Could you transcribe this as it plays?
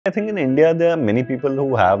I think in India, there are many people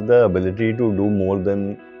who have the ability to do more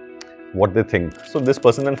than what they think. So this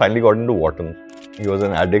person then finally got into Wharton. He was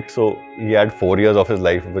an addict, so he had 4 years of his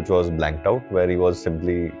life which was blanked out, where he was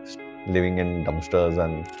simply living in dumpsters.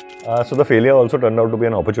 And so the failure also turned out to be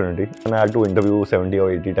an opportunity. And I had to interview 70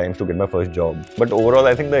 or 80 times to get my first job. But overall,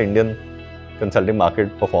 I think the Indian consulting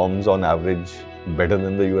market performs on average better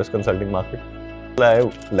than the US consulting market.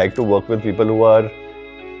 I like to work with people who are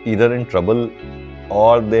either in trouble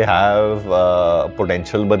or they have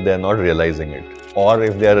potential but they're not realizing it, or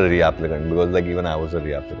if they are a reapplicant, because like even I was a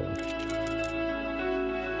reapplicant.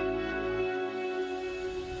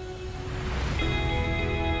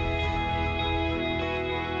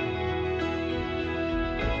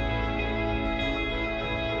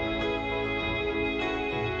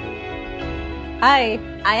 Hi,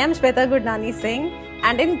 I am Shweta Gurnani Singh,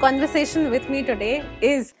 and in conversation with me today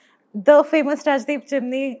is the famous Rajdeep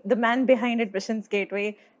Chimni, the man behind Admissions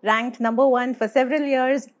Gateway, ranked #1 for several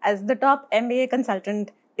years as the top MBA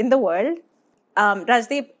consultant in the world.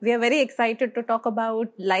 Rajdeep, we are very excited to talk about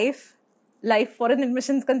life for an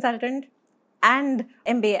admissions consultant, and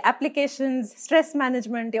MBA applications, stress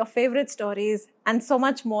management, your favorite stories, and so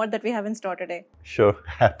much more that we have in store today. Sure,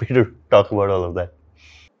 happy to talk about all of that.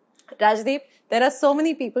 Rajdeep, there are so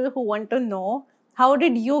many people who want to know, how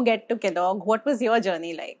did you get to Kellogg? What was your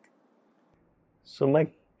journey like? So my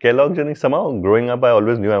Kellogg journey, somehow growing up, I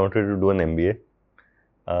always knew I wanted to do an MBA,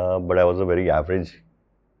 but I was a very average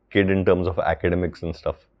kid in terms of academics and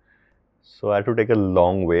stuff. So I had to take a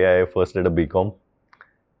long way. I first did a BCom,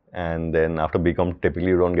 and then after BCom, typically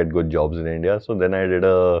you don't get good jobs in India. So then I did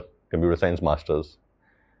a computer science master's.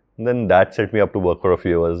 And then that set me up to work for a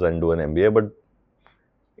few years and do an MBA. But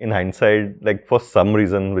in hindsight, like for some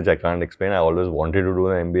reason which I can't explain, I always wanted to do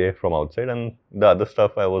an MBA from outside, and the other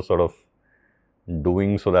stuff I was sort of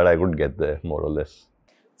doing so that I could get there, more or less.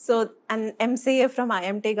 So an MCA from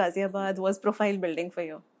IMT Ghaziabad was profile building for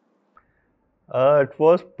you? It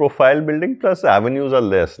was profile building, plus avenues are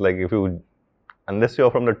less. Like unless you're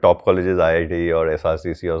from the top colleges, IIT or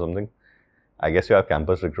SRCC or something, I guess you have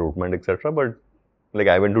campus recruitment, etc. But like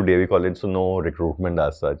I went to Devi College, so no recruitment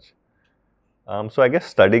as such. So I guess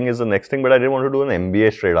studying is the next thing, but I didn't want to do an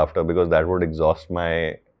MBA straight after because that would exhaust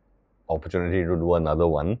my opportunity to do another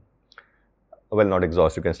one. Well, not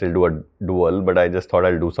exhaust, you can still do a dual, but I just thought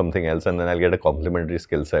I'll do something else and then I'll get a complementary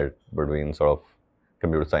skill set between sort of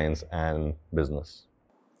computer science and business.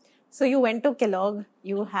 So you went to Kellogg,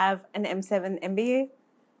 you have an M7 MBA.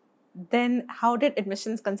 Then how did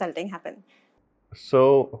admissions consulting happen?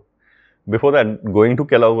 So before that, going to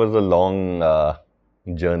Kellogg was a long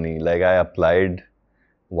journey. Like I applied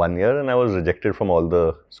 1 year and I was rejected from all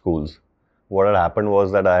the schools. What had happened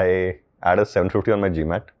was that I had a 750 on my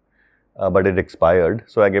GMAT. But it expired,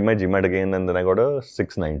 so I gave my GMAT again and then I got a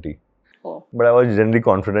 690. Oh. But I was generally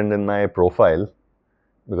confident in my profile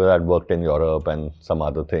because I'd worked in Europe and some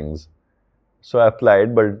other things. So I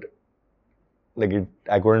applied, but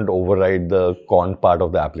I couldn't override the con part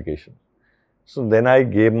of the application. So then I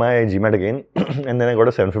gave my GMAT again and then I got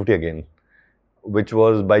a 750 again, which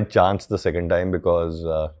was by chance the second time because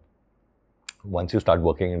once you start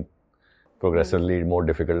working, progressively more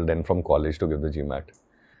difficult than from college to give the GMAT.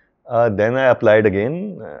 Then I applied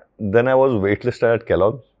again. Then I was waitlisted at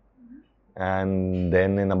Kellogg. And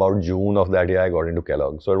then in about June of that year, I got into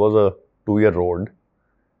Kellogg. So it was a 2-year road.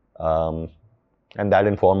 And that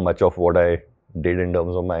informed much of what I did in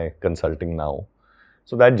terms of my consulting now.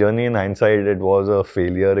 So that journey in hindsight, it was a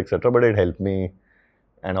failure, etc. But it helped me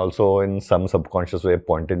and also in some subconscious way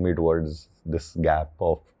pointed me towards this gap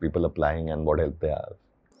of people applying and what help they have.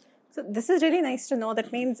 So this is really nice to know.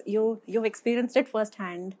 That means you've experienced it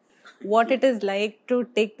firsthand, what it is like to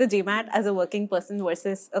take the GMAT as a working person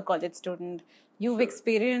versus a college student. You've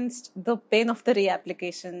experienced the pain of the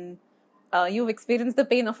reapplication. You've experienced the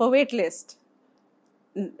pain of a waitlist.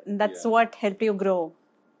 That's what helped you grow.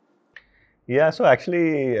 Yeah, so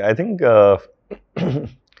actually, I think, well,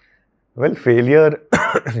 failure,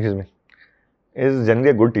 excuse me, is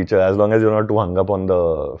generally a good teacher as long as you're not too hung up on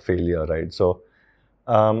the failure, right? So,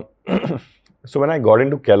 so when I got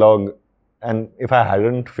into Kellogg, and if I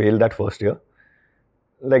hadn't failed that first year,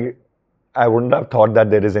 like I wouldn't have thought that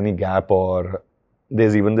there is any gap or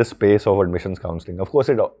there's even this space of admissions counseling. Of course,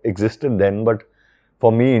 it existed then, but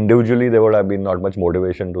for me individually, there would have been not much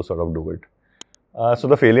motivation to sort of do it. So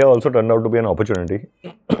the failure also turned out to be an opportunity.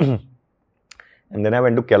 And then I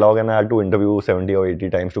went to Kellogg and I had to interview 70 or 80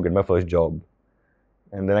 times to get my first job.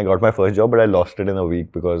 And then I got my first job, but I lost it in a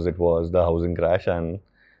week because it was the housing crash and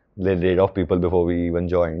they laid off people before we even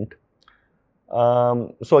joined.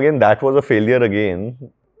 So again, that was a failure again.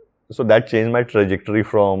 So that changed my trajectory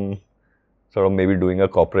from sort of maybe doing a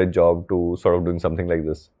corporate job to sort of doing something like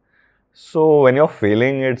this. So when you're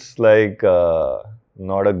failing, it's like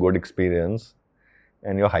not a good experience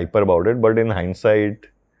and you're hyper about it. But in hindsight,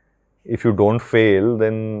 if you don't fail,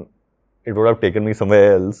 then it would have taken me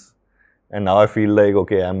somewhere else. And now I feel like,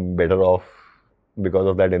 okay, I'm better off because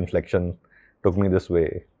of that inflection took me this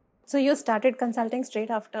way. So you started consulting straight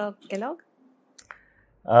after Kellogg?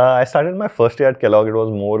 I started my first year at Kellogg. It was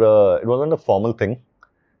more, it wasn't a formal thing.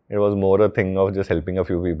 It was more a thing of just helping a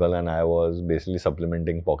few people, and I was basically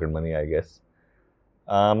supplementing pocket money, I guess.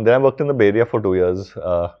 Then I worked in the Bay Area for 2 years,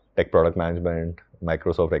 tech product management,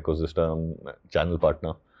 Microsoft ecosystem, channel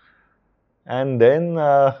partner. And then,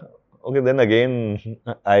 then again,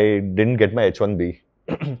 I didn't get my H1B.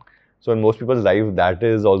 So in most people's life, that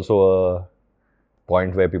is also a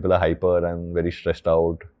point where people are hyper and very stressed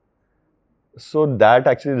out. So that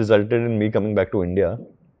actually resulted in me coming back to India.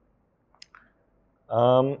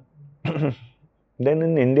 Then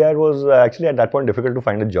in India, it was actually at that point difficult to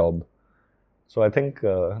find a job. So I think,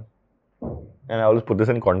 and I always put this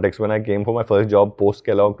in context, when I came for my first job post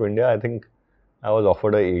Kellogg to India, I think I was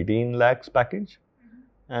offered a 18 lakhs package.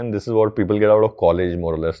 And this is what people get out of college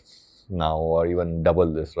more or less now, or even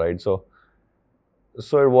double this, right? So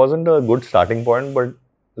it wasn't a good starting point, but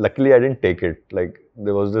luckily I didn't take it. Like,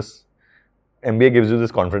 there was this, MBA gives you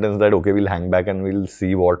this confidence that, okay, we'll hang back and we'll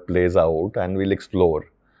see what plays out and we'll explore.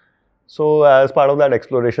 So as part of that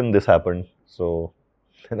exploration, this happened. So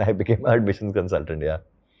then I became an admissions consultant, yeah.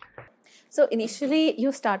 So initially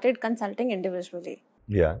you started consulting individually.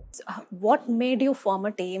 Yeah. So what made you form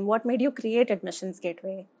a team? What made you create Admissions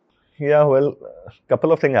Gateway? Yeah, well, a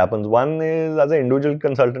couple of things happens. One is, as an individual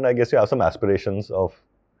consultant, I guess you have some aspirations of,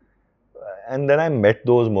 and then I met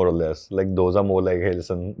those more or less. Like, those are more like, hey,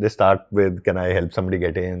 listen, they start with, can I help somebody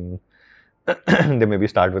get in? They maybe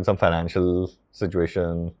start with some financial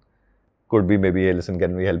situation. Could be maybe, hey, listen,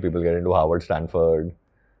 can we help people get into Harvard, Stanford?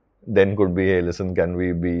 Then could be, hey, listen, can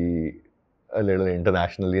we be a little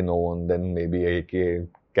internationally known? Then maybe, hey,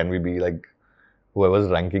 can we be like whoever's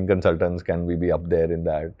ranking consultants, can we be up there in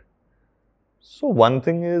that? So one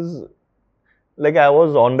thing is, like, I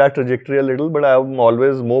was on that trajectory a little, but I'm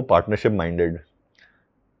always more partnership minded.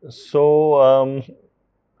 So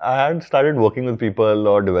I had started working with people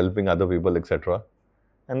or developing other people, etc.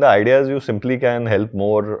 And the idea is you simply can help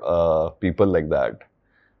more people like that.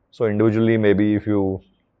 So individually, maybe if you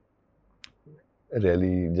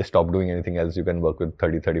really just stop doing anything else, you can work with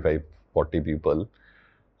 30, 35, 40 people.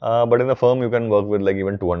 But in a firm, you can work with like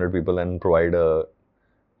even 200 people and provide a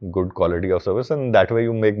good quality of service. And that way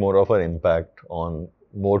you make more of an impact on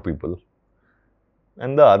more people.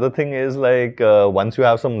 And the other thing is, like, once you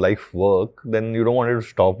have some life work, then you don't want it to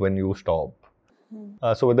stop when you stop.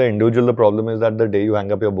 So with the individual, the problem is that the day you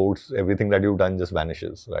hang up your boots, everything that you've done just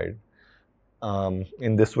vanishes, right?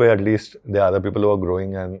 In this way, at least, there are other people who are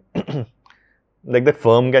growing, and like, the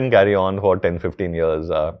firm can carry on for 10, 15 years,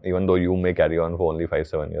 even though you may carry on for only 5,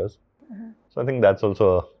 7 years. So I think that's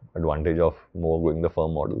also an advantage of more going the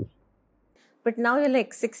firm model. But now you're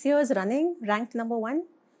like 6 years running, ranked number 1?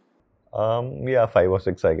 Yeah, 5 or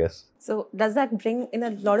 6, I guess. So does that bring in a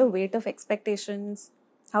lot of weight of expectations?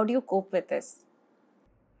 How do you cope with this?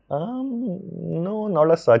 No,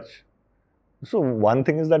 not as such. So one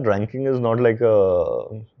thing is that ranking is not like a,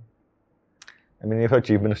 I mean, if you're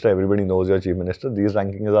chief minister, everybody knows you're chief minister. These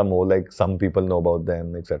rankings are more like some people know about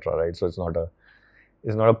them, etc. Right? So it's not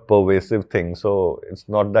a pervasive thing. So it's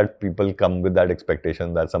not that people come with that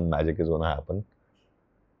expectation that some magic is going to happen.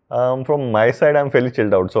 From my side, I'm fairly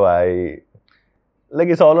chilled out. So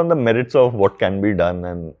it's all on the merits of what can be done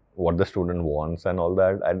and what the student wants and all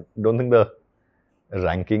that. I don't think the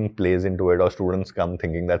ranking plays into it, or students come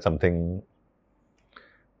thinking that something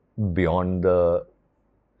beyond the,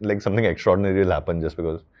 like, something extraordinary will happen just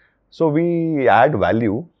because. So we add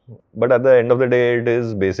value, but at the end of the day, it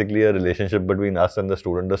is basically a relationship between us and the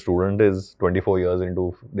student. The student is 24 years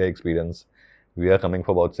into their experience. We are coming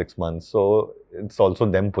for about 6 months. So it's also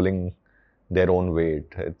them pulling their own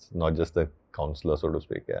weight. It's not just the counselor, so to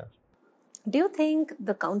speak. Yeah. Do you think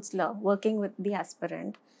the counselor working with the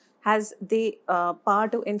aspirant has the power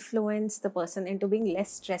to influence the person into being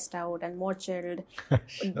less stressed out and more chilled?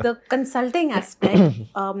 Sure. The consulting aspect,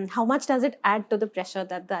 how much does it add to the pressure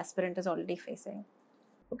that the aspirant is already facing?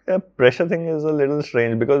 Okay, pressure thing is a little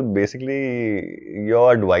strange because basically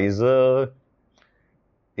your advisor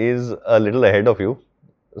is a little ahead of you.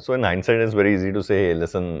 So in hindsight, it's very easy to say, hey,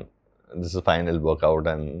 listen, this is fine, it'll work out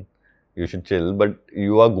and you should chill. But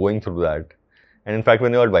you are going through that. And in fact,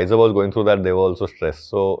 when your advisor was going through that, they were also stressed.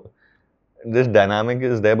 So this dynamic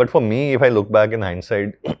is there. But for me, if I look back in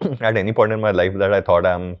hindsight, at any point in my life that I thought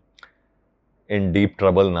I'm in deep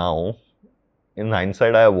trouble now, in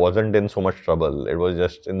hindsight, I wasn't in so much trouble. It was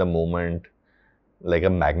just in the moment, like a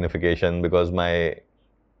magnification, because my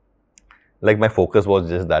focus was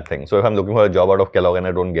just that thing. So if I'm looking for a job out of Kellogg and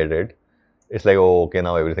I don't get it, it's like, oh, okay,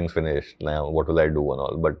 now everything's finished. Now what will I do and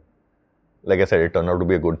all? But like I said, it turned out to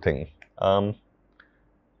be a good thing.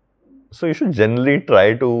 So you should generally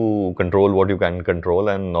try to control what you can control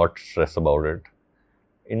and not stress about it.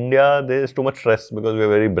 India, there is too much stress because we are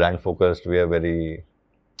very brand focused. We are very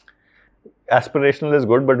aspirational is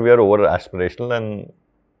good, but we are over aspirational, and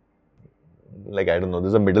like, I don't know,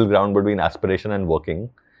 there's a middle ground between aspiration and working.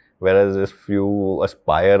 Whereas if you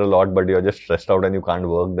aspire a lot but you're just stressed out and you can't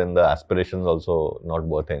work, then the aspiration is also not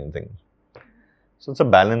worth anything. So it's a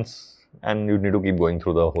balance, and you need to keep going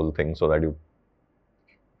through the whole thing so that you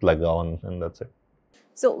plug on, and that's it.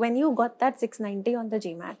 So when you got that 690 on the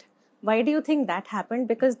GMAT, why do you think that happened?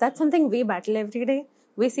 Because that's something we battle every day.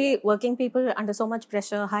 We see working people under so much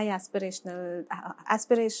pressure, high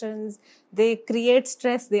aspirations. They create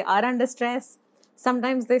stress. They are under stress.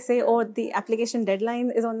 Sometimes they say, oh, the application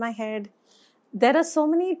deadline is on my head. There are so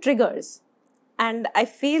many triggers. And I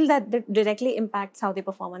feel that directly impacts how they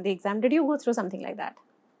perform on the exam. Did you go through something like that?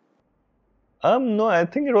 No, I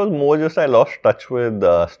think it was more just I lost touch with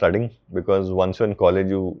studying, because once you're in college,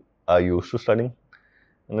 you are used to studying.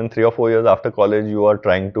 And then 3 or 4 years after college, you are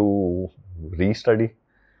trying to re-study.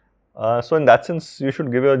 So in that sense, you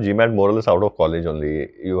should give your GMAT more or less out of college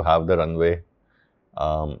only. You have the runway.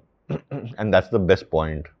 And that's the best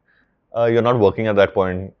point. You're not working at that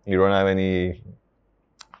point. You don't have any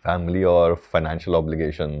family or financial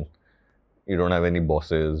obligation. You don't have any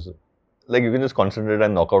bosses. Like, you can just concentrate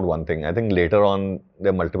and knock out one thing. I think later on,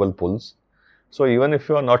 there are multiple pulls. So even if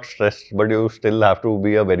you are not stressed, but you still have to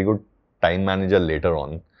be a very good time manager later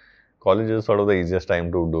on. College is sort of the easiest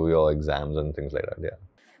time to do your exams and things like that, yeah.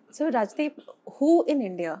 So Rajdeep, who in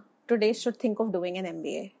India today should think of doing an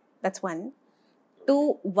MBA? That's one.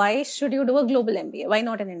 Two, why should you do a global MBA? Why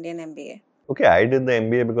not an Indian MBA? Okay, I did the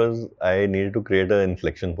MBA because I needed to create an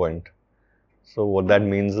inflection point. So what that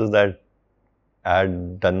means is that I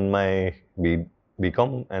had done my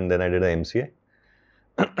BCom and then I did an MCA.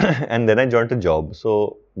 And then I joined a job.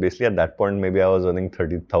 So basically at that point, maybe I was earning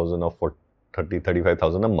 30,000 or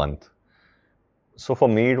 35,000 a month. So for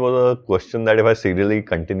me, it was a question that if I serially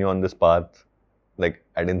continue on this path, like,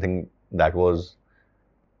 I didn't think that was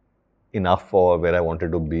enough for where I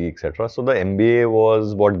wanted to be, etc. So the MBA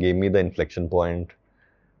was what gave me the inflection point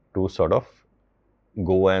to sort of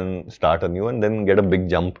go and start anew and then get a big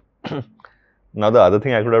jump. Now, the other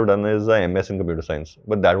thing I could have done is a MS in computer science,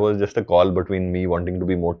 but that was just a call between me wanting to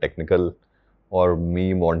be more technical or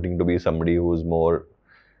me wanting to be somebody who's more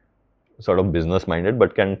sort of business minded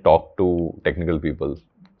but can talk to technical people.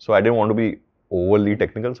 So I didn't want to be overly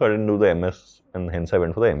technical, so I didn't do the MS, and hence I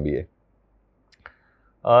went for the MBA.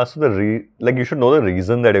 So you should know the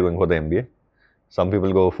reason that you're going for the MBA. Some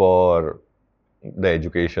people go for the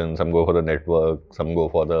education, some go for the network, some go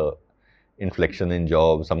for the inflection in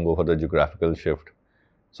jobs, some go for the geographical shift.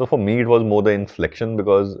 So for me, it was more the inflection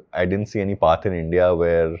because I didn't see any path in India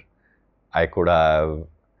where I could have,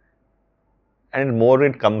 and more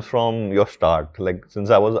it comes from your start. Like, since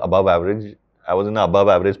I was above average, I was in an above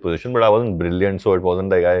average position, but I wasn't brilliant, so it wasn't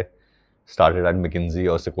like I started at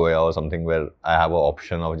McKinsey or Sequoia or something where I have an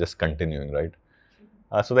option of just continuing, right?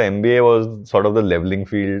 So the MBA was sort of the leveling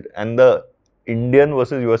field, and the Indian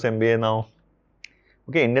versus US MBA now.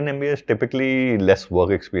 Okay, Indian MBA is typically less work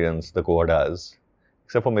experience the cohort has,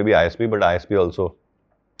 except for maybe ISB, but ISB also.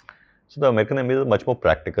 So the American MBA is much more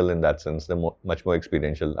practical in that sense, much more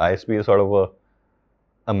experiential. ISB is sort of a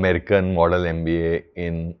American model MBA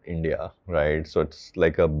in India, right? So it's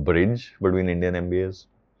like a bridge between Indian MBAs.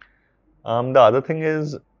 The other thing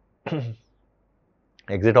is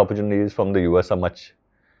exit opportunities from the US are much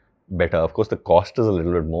better. Of course, the cost is a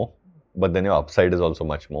little bit more, but then your upside is also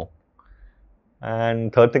much more.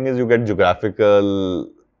 And third thing is you get geographical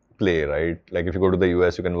play, right? Like, if you go to the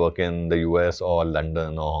US, you can work in the US or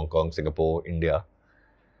London or Hong Kong, Singapore, India.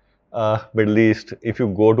 Middle East, if you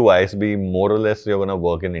go to ISB, more or less you're going to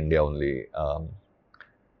work in India only.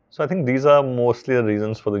 So I think these are mostly the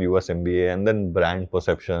reasons for the US MBA, and then brand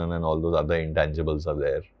perception and all those other intangibles are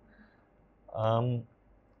there.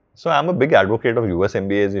 So I'm a big advocate of US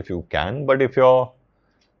MBAs if you can, but if your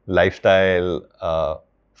lifestyle,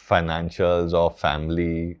 financials or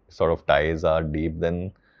family sort of ties are deep,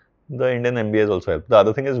 then the Indian MBAs also help. The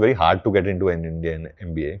other thing is very hard to get into an Indian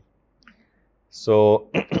MBA. So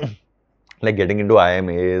like getting into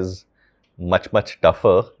IMA is much, much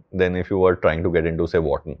tougher than if you were trying to get into, say,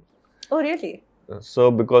 Wharton. Oh, really?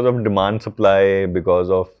 So because of demand supply, because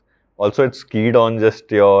of also it's keyed on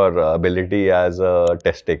just your ability as a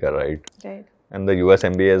test taker, right? Right. And the US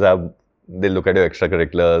MBAs they look at your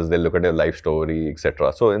extracurriculars, they look at your life story,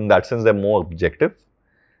 etc. So in that sense, they're more objective.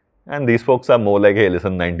 And these folks are more like, hey,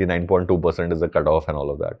 listen, 99.2% is the cutoff and all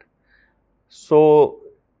of that. So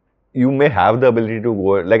you may have the ability to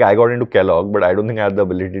go, like I got into Kellogg, but I don't think I have the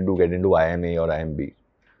ability to get into IMA or IMB.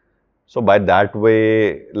 So by that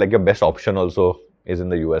way, like your best option also is in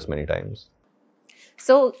the US many times.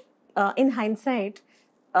 So in hindsight,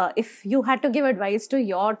 if you had to give advice to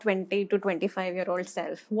your 20 to 25-year-old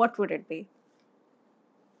self, what would it be?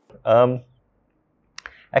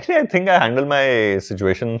 Actually, I think I handled my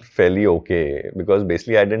situation fairly okay because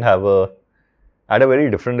basically I had a very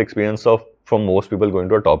different experience from most people going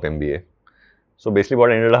to a top MBA. So basically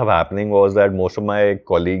what ended up happening was that most of my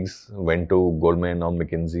colleagues went to Goldman or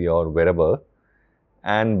McKinsey or wherever,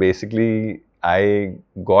 and basically I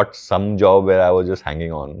got some job where I was just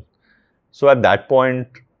hanging on. So at that point,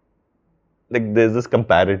 like there's this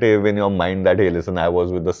comparative in your mind that, hey, listen, I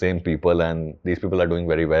was with the same people and these people are doing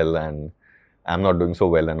very well and I'm not doing so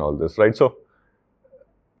well and all this, right? So,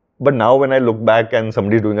 but now when I look back and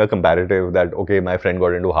somebody's doing a comparative that, okay, my friend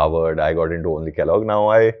got into Harvard, I got into only Kellogg, now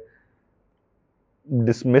I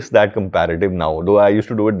dismiss that comparative now, though I used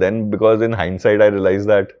to do it then, because in hindsight I realized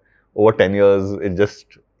that over 10 years it just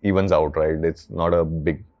evens out, right? It's not a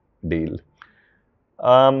big deal.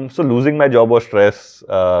 So losing my job was stress,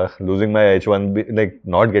 losing my H1B, like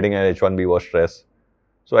not getting an H1B was stress.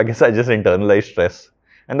 So I guess I just internalized stress.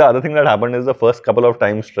 And the other thing that happened is the first couple of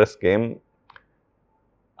times stress came,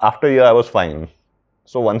 after a year I was fine.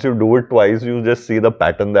 So once you do it twice, you just see the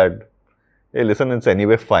pattern that, hey, listen, it's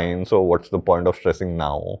anyway fine, so what's the point of stressing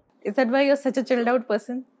now? Is that why you're such a chilled out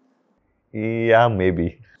person? Yeah,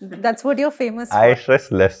 maybe. That's what you're famous for. I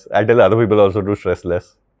stress less. I tell other people also to stress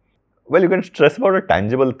less. Well, you can stress about a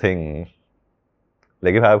tangible thing.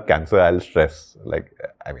 Like if I have cancer, I'll stress.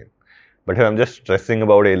 But if I'm just stressing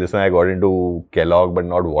about, hey, listen, I got into Kellogg but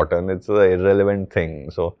not Wharton, it's an irrelevant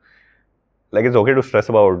thing. So, like it's okay to stress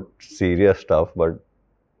about serious stuff, but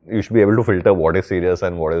you should be able to filter what is serious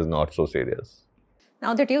and what is not so serious.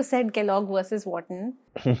 Now that you said Kellogg versus Wharton,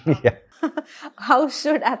 Yeah. how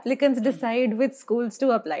should applicants decide which schools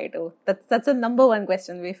to apply to? That's the number one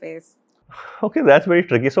question we face. Okay, that's very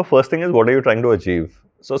tricky. So first thing is, what are you trying to achieve?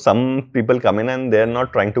 So some people come in and they're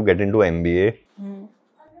not trying to get into MBA.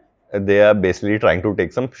 They are basically trying to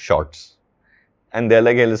take some shots. And they're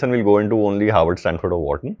like, hey, listen, we'll go into only Harvard, Stanford or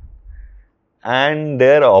Wharton. And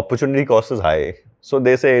their opportunity cost is high. So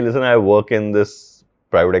they say, hey, listen, I work in this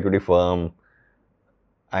private equity firm.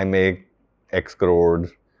 I make X crores.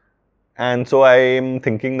 And so I'm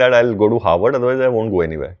thinking that I'll go to Harvard, otherwise I won't go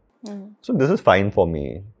anywhere. So this is fine for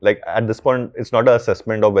me. Like at this point, it's not an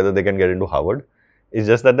assessment of whether they can get into Harvard. It's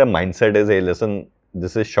just that the mindset is, hey, listen,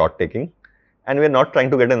 this is short taking. And we're not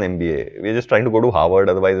trying to get an MBA. We're just trying to go to Harvard,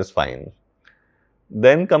 otherwise it's fine.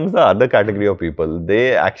 Then comes the other category of people.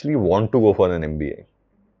 They actually want to go for an MBA.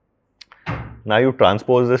 Now you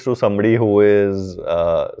transpose this to somebody who is,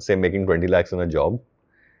 say, making 20 lakhs in a job.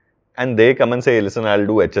 And they come and say, hey, listen, I'll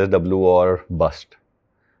do HSW or bust.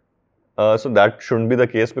 So that shouldn't be the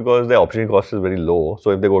case because the opportunity cost is very low.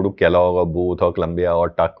 So if they go to Kellogg or Booth or Columbia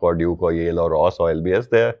or Tuck or Duke or Yale or Ross or LBS,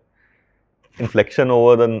 their inflection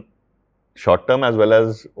over the short term as well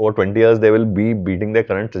as over 20 years, they will be beating their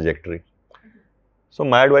current trajectory. So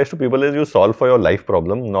my advice to people is you solve for your life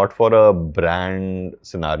problem, not for a brand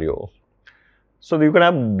scenario. So you can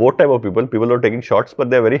have both type of people who are taking shots,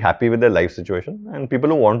 but they're very happy with their life situation. And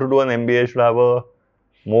people who want to do an MBA should have a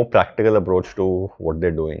more practical approach to what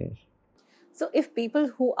they're doing. So if people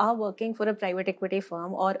who are working for a private equity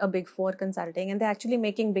firm or a big four consulting and they're actually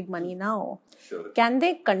making big money now, can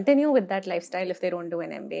they continue with that lifestyle if they don't do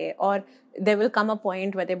an MBA? Or there will come a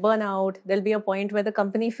point where they burn out, there'll be a point where the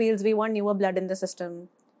company feels we want newer blood in the system?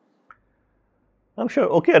 I'm sure,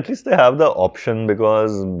 okay, at least they have the option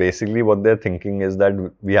because basically what they're thinking is that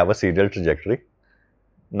we have a serial trajectory.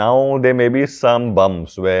 Now there may be some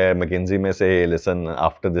bumps where McKinsey may say, hey, listen,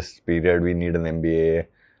 after this period we need an MBA.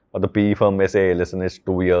 Or the PE firm may say, hey, listen, it's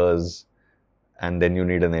 2 years and then you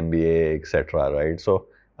need an MBA, etc. Right? So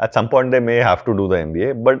at some point they may have to do the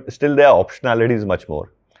MBA, but still their optionality is much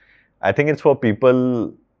more. I think it's for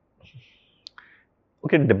people,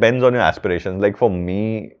 okay, it depends on your aspirations. Like for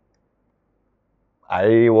me,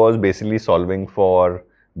 I was basically solving for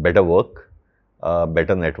better work,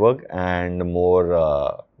 better network and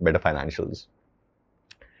more better financials.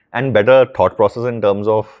 And better thought process in terms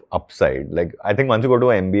of upside. Like I think once you go to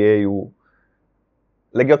an MBA,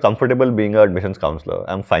 like you're comfortable being an admissions counselor.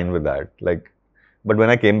 I'm fine with that. Like, but when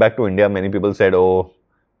I came back to India, many people said, "Oh,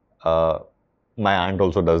 uh, my aunt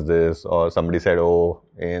also does this," or somebody said, "Oh,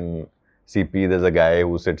 in CP there's a guy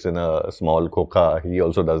who sits in a small coca. He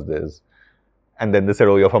also does this." And then they said,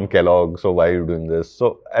 "Oh, you're from Kellogg, so why are you doing this?"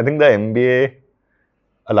 So I think the MBA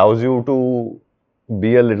allows you to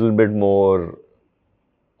be a little bit more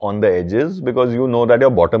on the edges because you know that your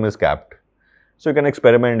bottom is capped. So you can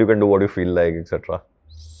experiment, you can do what you feel like, etc.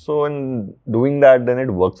 So in doing that, then it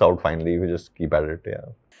works out finally if you just keep at it. Yeah.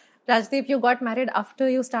 Rajdeep, you got married after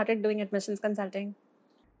you started doing admissions consulting.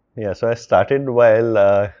 Yeah. So I started while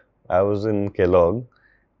I was in Kellogg,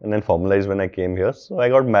 and then formalized when I came here. So I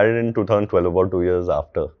got married in 2012, about 2 years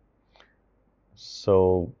after.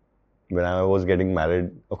 So when I was getting married,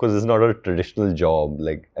 of course, this is not a traditional job.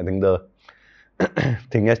 Like I think the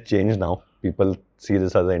thing has changed now. People see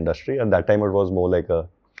this as an industry. At that time, it was more like a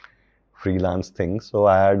freelance thing. So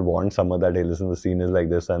I had warned someone that, hey, listen, the scene is like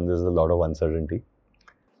this and there's a lot of uncertainty.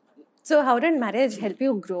 So how did marriage help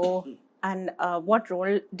you grow? And what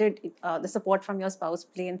role did the support from your spouse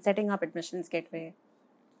play in setting up Admissions Gateway?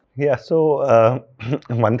 Yeah, so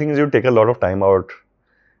one thing is you take a lot of time out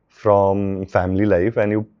from family life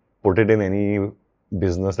and you put it in any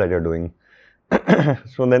business that you're doing.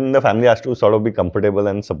 So then the family has to sort of be comfortable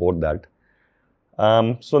and support that.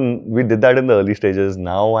 So we did that in the early stages.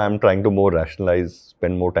 Now I'm trying to more rationalize,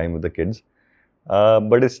 spend more time with the kids.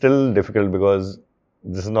 But it's still difficult because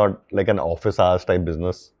this is not like an office hours type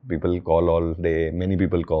business. People call all day, many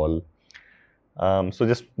people call. So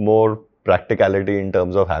just more practicality in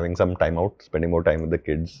terms of having some time out, spending more time with the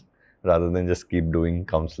kids rather than just keep doing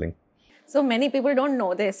counseling. So many people don't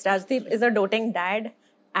know this. Rajdeep is a doting dad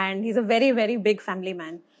and he's a very, very big family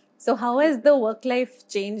man. So how has the work life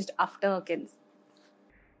changed after kids?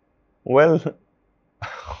 Well,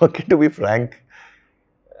 okay, to be frank,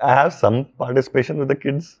 I have some participation with the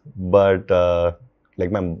kids, but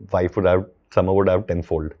like my wife would have, Summer would have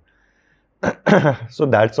tenfold. So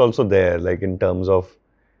that's also there, like in terms of,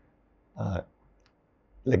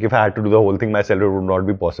 like if I had to do the whole thing myself, it would not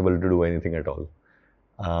be possible to do anything at all.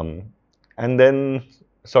 And then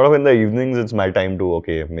sort of in the evenings, it's my time to,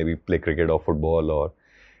 okay, maybe play cricket or football or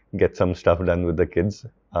get some stuff done with the kids.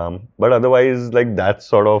 But otherwise, like that's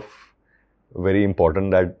sort of very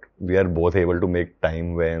important that we are both able to make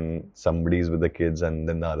time when somebody's with the kids and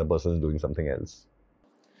then the other person is doing something else.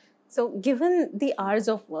 So given the hours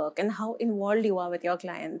of work and how involved you are with your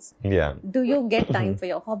clients, Yeah. do you get time for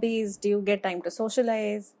your hobbies? Do you get time to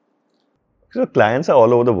socialize? So clients are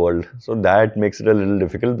all over the world. So that makes it a little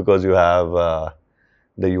difficult because you have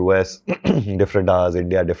the US different hours,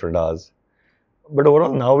 India different hours. But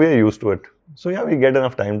overall, now we are used to it. So yeah, we get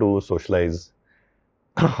enough time to socialize.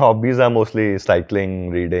 Hobbies are mostly cycling,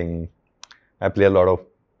 reading. I play a lot of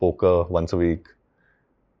poker once a week.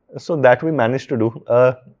 So that we managed to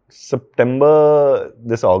do. September,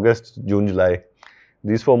 this August, June, July,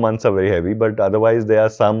 these 4 months are very heavy, but otherwise there are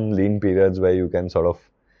some lean periods where you can sort of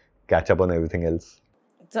catch up on everything else.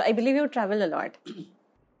 So I believe you travel a lot.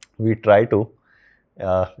 We try to.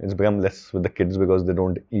 It's become less with the kids because they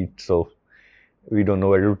don't eat, so we don't know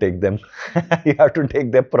where to take them. You have to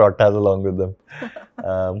take their parathas along with them.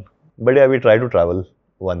 But yeah, we try to travel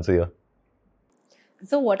once a year.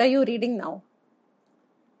 So what are you reading now?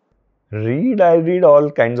 I read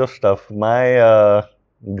all kinds of stuff. My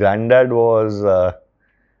granddad was,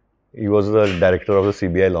 he was the director of the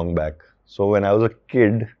CBI long back. So when I was a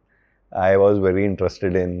kid, I was very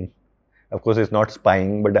interested in, of course it's not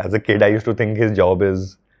spying, but as a kid I used to think his job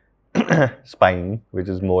is spying, which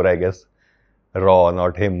is more, I guess, raw,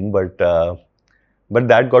 not him. But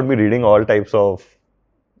that got me reading all types of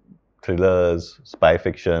thrillers, spy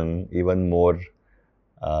fiction, even more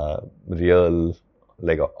real,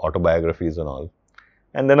 like autobiographies and all.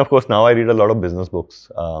 And then, of course, now I read a lot of business books.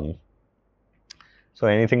 So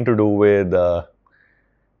anything to do with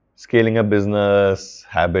scaling a business,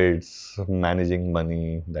 habits, managing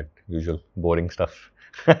money, that usual boring stuff.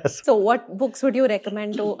 So what books would you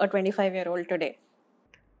recommend to a 25-year-old today?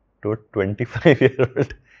 To a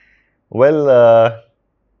 25-year-old? Well,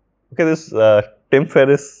 okay, this Tim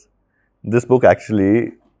Ferriss, this book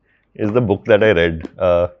actually is the book that I read,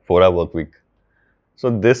 4-Hour Work Week. So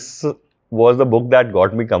this was the book that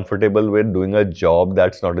got me comfortable with doing a job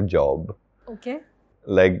that's not a job. Okay.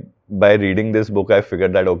 Like by reading this book, I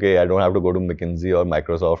figured that, okay, I don't have to go to McKinsey or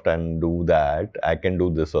Microsoft and do that. I can do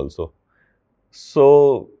this also.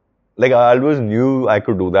 So like I always knew I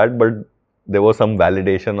could do that, but there was some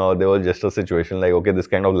validation or there was just a situation like, okay, this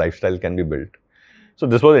kind of lifestyle can be built. So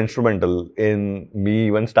this was instrumental in me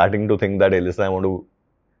even starting to think that, hey, listen, I want to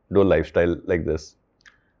do a lifestyle like this.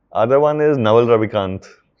 Other one is Naval Ravikant.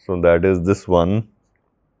 So that is this one.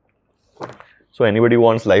 So anybody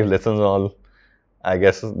wants life lessons and all, I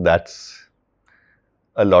guess that's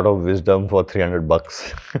a lot of wisdom for 300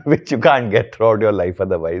 bucks, which you can't get throughout your life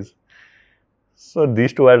otherwise. So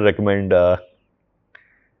these two I'd recommend.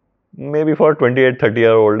 Maybe for 28,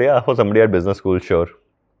 30-year-old, yeah, for somebody at business school, sure.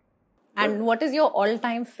 And what is your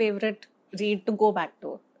all-time favorite read to go back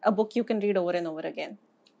to? A book you can read over and over again.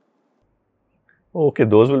 Okay,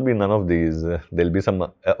 those will be none of these. There'll be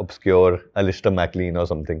some obscure Alistair MacLean or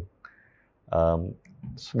something. So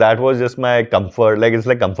that was just my comfort, like it's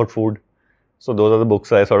like comfort food. So those are the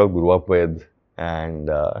books I sort of grew up with, and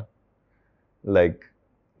like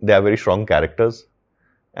they have very strong characters,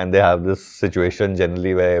 and they have this situation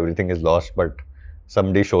generally where everything is lost, but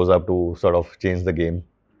somebody shows up to sort of change the game.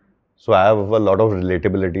 So I have a lot of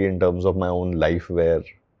relatability in terms of my own life where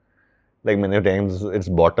like many times it's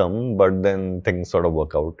bottom, but then things sort of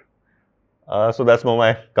work out. So that's more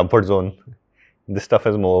my comfort zone. This stuff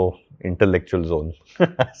is more intellectual zone.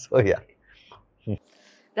 So yeah.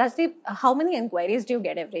 Rajdeep, how many inquiries do you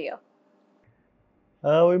get every year?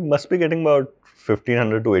 We must be getting about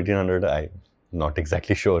 1500 to 1800. I'm not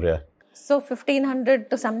exactly sure, yeah. So 1500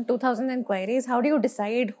 to some 2000 inquiries. How do you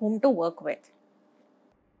decide whom to work with?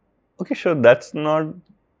 Okay, sure. That's not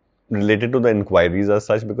related to the inquiries as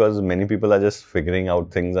such, because many people are just figuring out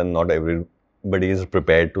things and not everybody is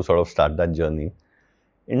prepared to sort of start that journey.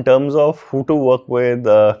 In terms of who to work with,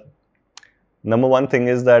 number one thing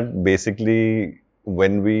is that basically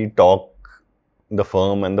when we talk, the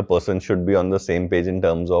firm and the person should be on the same page in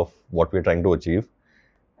terms of what we're trying to achieve,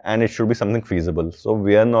 and it should be something feasible. So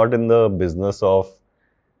we are not in the business of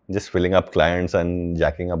just filling up clients and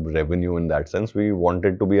jacking up revenue in that sense. We want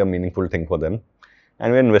it to be a meaningful thing for them.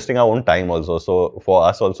 And we're investing our own time also. So for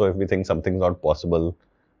us also, if we think something's not possible,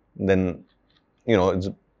 then, you know, it's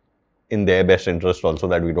in their best interest also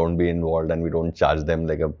that we don't be involved and we don't charge them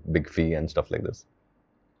like a big fee and stuff like this.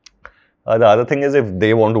 The other thing is if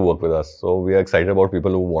they want to work with us. So we are excited about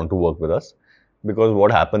people who want to work with us, because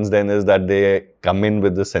what happens then is that they come in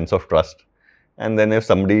with this sense of trust. And then if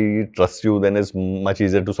somebody trusts you, then it's much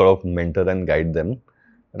easier to sort of mentor and guide them,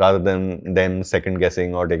 rather than them second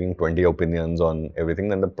guessing or taking 20 opinions on everything.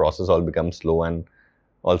 Then the process all becomes slow, and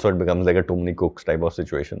also it becomes like a too many cooks type of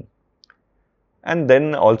situation. And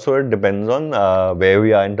then also it depends on where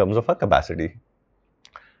we are in terms of our capacity.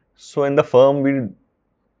 So in the firm,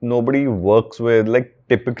 nobody works with, like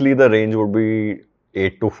typically the range would be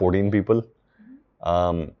 8 to 14 people.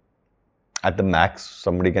 At the max,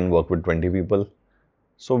 somebody can work with 20 people.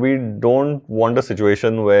 So we don't want a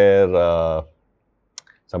situation where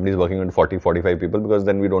somebody is working with 40, 45 people, because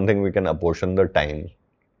then we don't think we can apportion the time,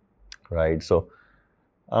 right? So,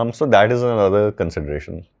 so that is another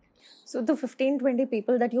consideration. So the 15-20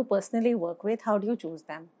 people that you personally work with, how do you choose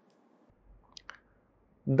them?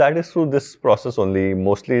 That is through this process only.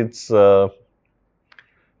 Mostly it's, so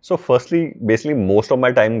firstly, basically most of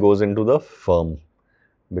my time goes into the firm,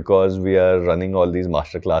 because we are running all these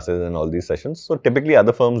master classes and all these sessions. So typically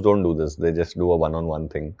other firms don't do this. They just do a one-on-one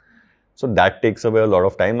thing. So that takes away a lot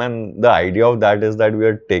of time. And the idea of that is that we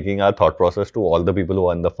are taking our thought process to all the people who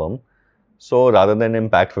are in the firm. So rather than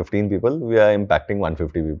impact 15 people, we are impacting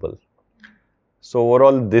 150 people. So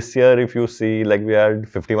overall this year, if you see, like we had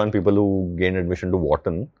 51 people who gained admission to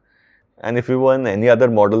Wharton. And if we were in any other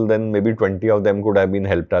model, then maybe 20 of them could have been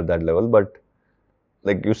helped at that level. But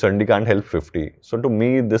like you certainly can't help 50. So to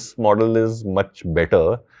me, this model is much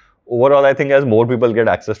better. Overall, I think as more people get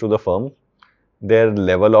access to the firm, their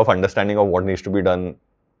level of understanding of what needs to be done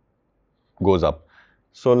goes up.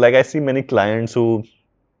 So like I see many clients who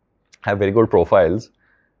have very good profiles,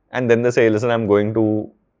 and then they say, listen, I'm going to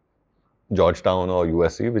Georgetown or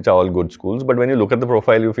USC, which are all good schools. But when you look at the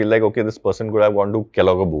profile, you feel like, okay, this person could have gone to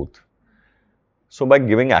Kellogg or Booth. So by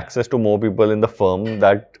giving access to more people in the firm,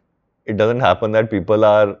 that it doesn't happen that people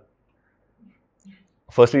are,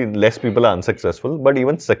 firstly, less people are unsuccessful, but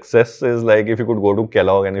even success is like, if you could go to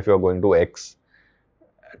Kellogg and if you're going to X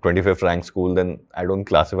 25th rank school, then I don't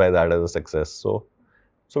classify that as a success. So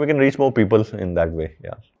we can reach more people in that way,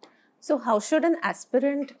 yeah. So how should an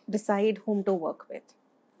aspirant decide whom to work with?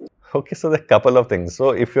 Okay, so there are a couple of things. So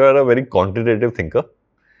if you are a very quantitative thinker,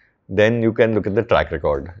 then you can look at the track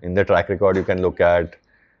record. In the track record, you can look at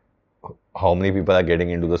how many people are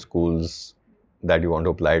getting into the schools that you want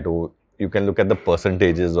to apply to. You can look at the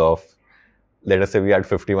percentages of, let us say we had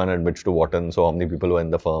 51 admits to Wharton, so how many people were in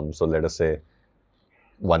the firm? So let us say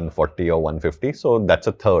 140 or 150, so that's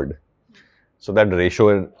a third. So that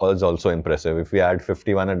ratio is also impressive. If we had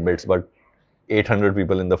 51 admits but 800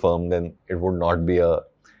 people in the firm, then it would not be a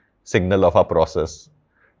signal of our process.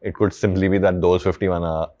 It could simply be that those 51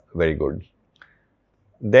 are very good.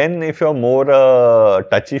 Then if you're more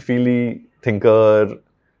touchy-feely thinker,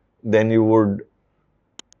 then you would,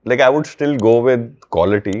 like, I would still go with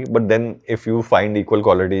quality, but then if you find equal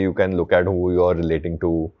quality, you can look at who you're relating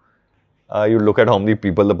to. You look at how many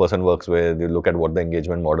people the person works with, you look at what the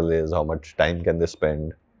engagement model is, how much time can they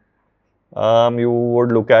spend. You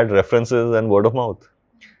would look at references and word of mouth.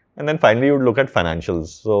 And then finally, you would look at financials.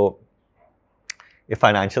 So if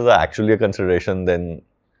financials are actually a consideration, then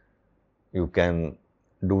you can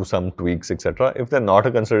do some tweaks, etc. If they're not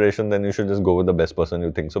a consideration, then you should just go with the best person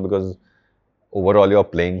you think so, because overall you're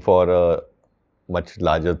playing for a much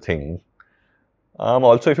larger thing.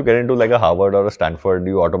 Also, if you get into like a Harvard or a Stanford,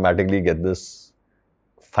 you automatically get this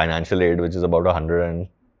financial aid, which is about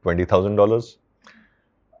 $120,000.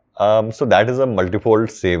 So that is a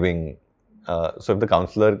multifold saving. So if the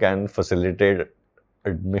counselor can facilitate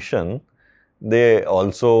admission, it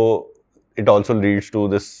also leads to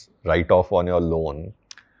this write-off on your loan.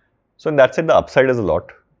 So in that sense, the upside is a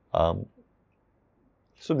lot.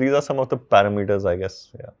 So these are some of the parameters, I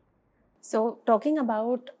guess. Yeah. So talking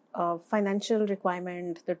about financial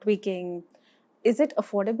requirement, the tweaking, is it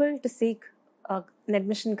affordable to seek an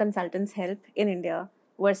admission consultant's help in India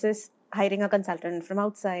versus hiring a consultant from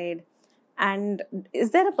outside? And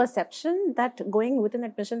is there a perception that going with an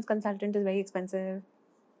admissions consultant is very expensive?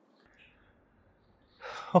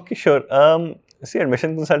 Okay, sure. See,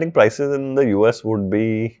 admission consulting prices in the US would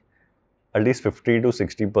be at least 50 to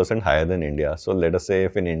 60% higher than India. So let us say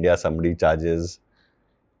if in India somebody charges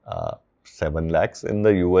 7 lakhs, in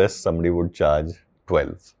the US somebody would charge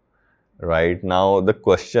 12. Right now, the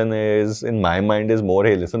question is, in my mind, is more,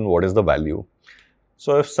 hey, listen, what is the value?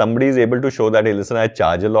 So if somebody is able to show that, hey, listen, I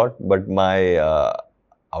charge a lot, but my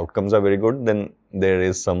outcomes are very good, then there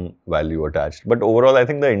is some value attached. But overall, I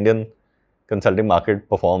think the Indian consulting market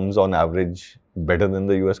performs on average better than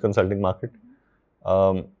the US consulting market.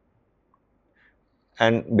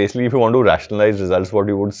 And basically, if you want to rationalize results, what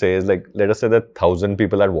you would say is, like, let us say that 1,000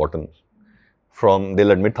 people at Wharton,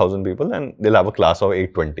 they'll admit 1,000 people and they'll have a class of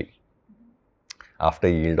 820 after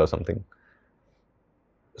yield or something.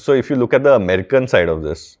 So if you look at the American side of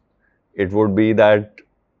this, it would be that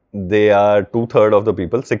they are 2/3 of the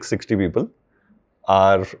people, 660 people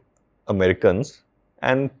are Americans,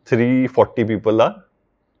 and 340 people are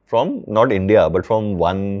from not India, but from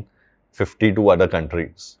 152 other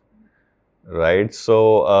countries. Right?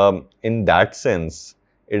 So in that sense,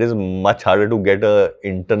 it is much harder to get an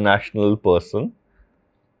international person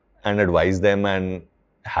and advise them and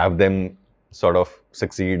have them sort of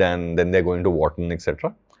succeed, and then they're going to Wharton,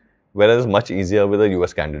 etc. Whereas much easier with a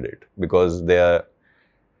US candidate, because they're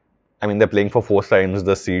playing for 4 times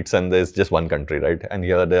the seats and there's just one country, right? And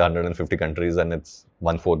here there are 150 countries and it's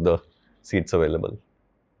 1/4 the seats available.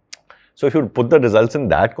 So if you put the results in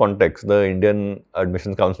that context, the Indian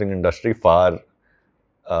admissions counseling industry far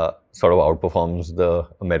sort of outperforms the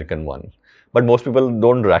American one. But most people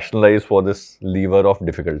don't rationalize for this lever of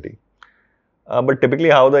difficulty. But typically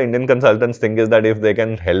how the Indian consultants think is that if they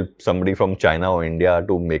can help somebody from China or India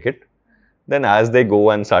to make it, then as they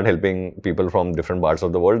go and start helping people from different parts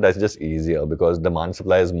of the world, that's just easier, because demand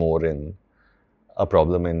supply is more in a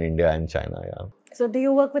problem in India and China. Yeah. So do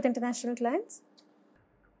you work with international clients?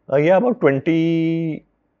 Yeah, about 20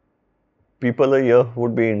 people a year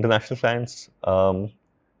would be international clients.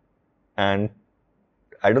 And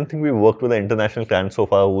I don't think we worked with an international client so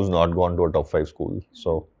far who's not gone to a top 5 school.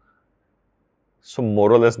 So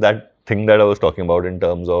more or less that thing that I was talking about in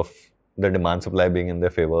terms of the demand supply being in their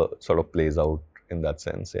favor sort of plays out in that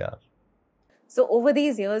sense, yeah. So over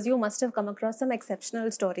these years, you must have come across some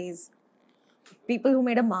exceptional stories. People who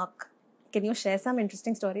made a mark. Can you share some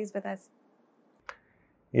interesting stories with us?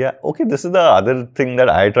 Yeah, okay, this is the other thing that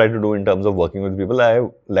I try to do in terms of working with people. I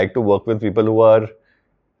like to work with people who are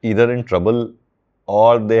either in trouble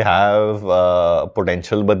or they have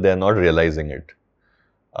potential but they're not realizing it.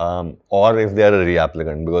 Or if they are a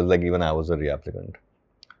reapplicant, because like even I was a reapplicant.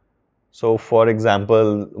 So for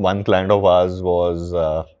example, one client of ours was,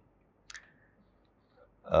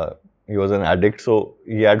 he was an addict. So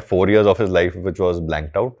he had 4 years of his life which was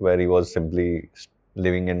blanked out, where he was simply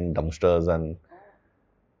living in dumpsters and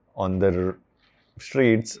on the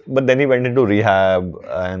streets. But then he went into rehab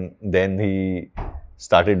and then he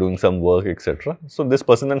started doing some work, etc. So this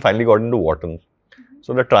person then finally got into Wharton.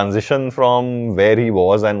 So the transition from where he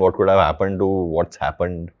was and what could have happened to what's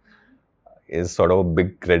happened is sort of a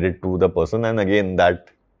big credit to the person. And again, that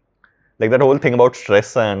whole thing about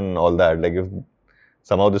stress and all that, like if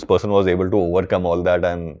somehow this person was able to overcome all that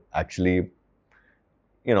and actually,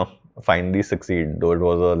 finally succeed, though it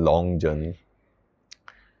was a long journey.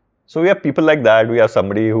 So we have people like that. We have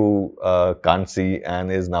somebody who can't see and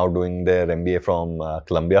is now doing their MBA from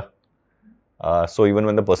Columbia. So even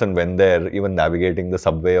when the person went there, even navigating the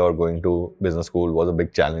subway or going to business school was a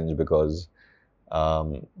big challenge because,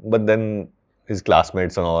 but then his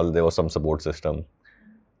classmates and all, there was some support system.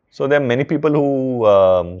 So there are many people who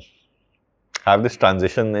have this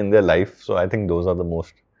transition in their life. So I think those are the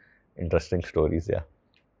most interesting stories. Yeah.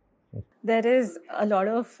 There is a lot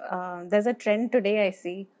of, there's a trend today I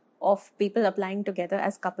see of people applying together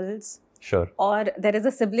as couples. Sure. Or there is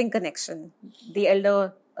a sibling connection. The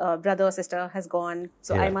elder brother or sister has gone,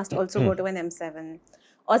 so I must also go to an M7.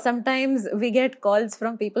 Or sometimes we get calls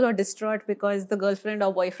from people who are distraught because the girlfriend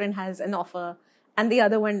or boyfriend has an offer and the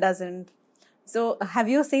other one doesn't. So have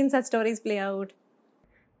you seen such stories play out?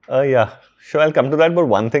 Yeah, sure, I'll come to that. But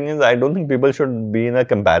one thing is, I don't think people should be in a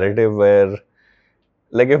comparative where,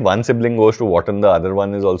 like, if one sibling goes to Wharton, the other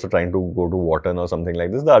one is also trying to go to Wharton or something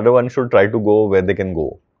like this. The other one should try to go where they can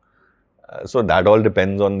go. So that all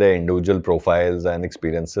depends on their individual profiles and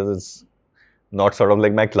experiences. It's not sort of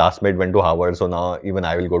like my classmate went to Harvard, so now even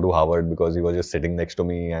I will go to Harvard because he was just sitting next to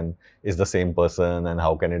me and is the same person, and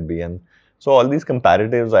how can it be? And so all these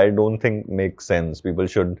comparatives, I don't think make sense. People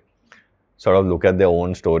should sort of look at their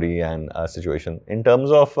own story and situation. In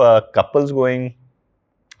terms of couples going,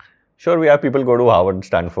 sure, we have people go to Harvard,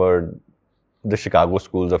 Stanford, the Chicago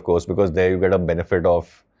schools, of course, because there you get a benefit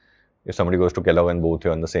of if somebody goes to Kellogg and both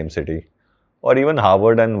you're in the same city. Or even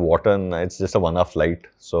Harvard and Wharton, it's just a one-off flight,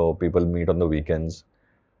 so people meet on the weekends.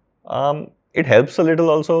 It helps a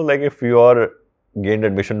little also, like if you are gained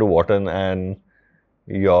admission to Wharton and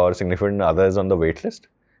your significant other is on the wait list,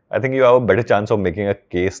 I think you have a better chance of making a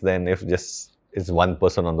case than if just it's one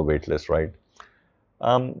person on the wait list, right?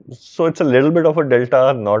 So it's a little bit of a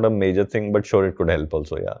delta, not a major thing, but sure, it could help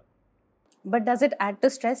also, yeah. But does it add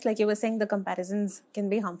to stress? Like you were saying, the comparisons can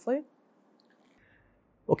be harmful?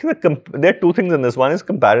 Okay, there are two things in this. One is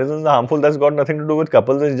comparisons are harmful. That's got nothing to do with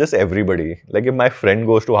couples. It's just everybody. Like if my friend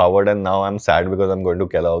goes to Harvard and now I'm sad because I'm going to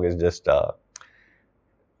Kellogg, it's just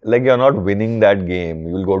like you're not winning that game.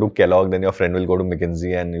 You will go to Kellogg, then your friend will go to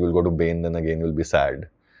McKinsey, and you will go to Bain, then again you'll be sad.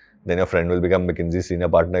 Then your friend will become McKinsey senior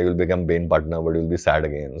partner, you'll become Bain partner, but you'll be sad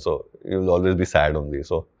again. So you'll always be sad only.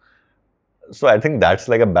 So I think that's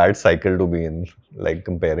like a bad cycle to be in, like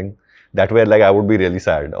comparing. That way, like I would be really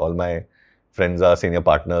sad. All my friends are senior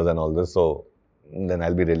partners and all this, so then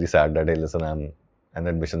I'll be really sad that, hey, listen, I'm an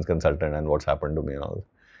admissions consultant and what's happened to me and all.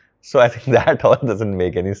 So I think that all doesn't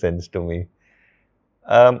make any sense to me.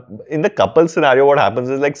 In the couple scenario, what happens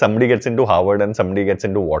is like somebody gets into Harvard and somebody gets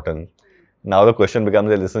into Wharton. Now the question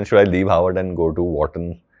becomes, hey, listen, should I leave Harvard and go to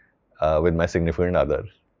Wharton with my significant other?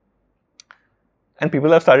 And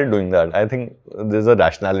people have started doing that. I think there's a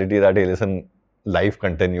rationality that, hey, listen, life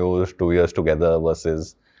continues 2 years together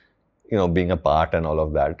versus, you know, being apart and all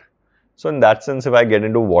of that. So in that sense, if I get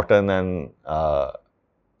into Wharton and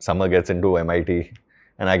Summer gets into MIT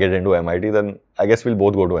and I get into MIT, then I guess we'll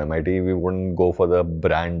both go to MIT. We wouldn't go for the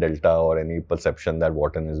brand delta or any perception that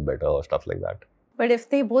Wharton is better or stuff like that. But if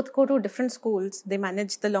they both go to different schools, they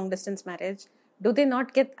manage the long distance marriage, do they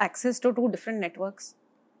not get access to two different networks?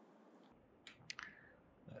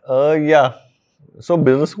 Yeah. So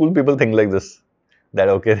business school people think like this, that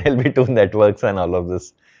okay, there'll be two networks and all of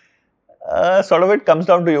this. Sort of it comes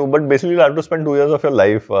down to you, but basically you have to spend 2 years of your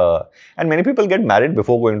life. And many people get married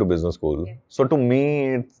before going to business school. Yeah. So to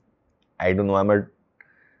me, I don't know, I'm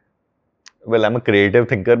a creative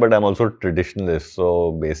thinker, but I'm also a traditionalist.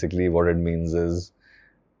 So basically what it means is,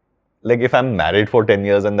 like if I'm married for 10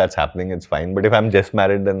 years and that's happening, it's fine. But if I'm just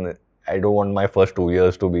married, then I don't want my first 2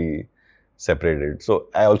 years to be separated. So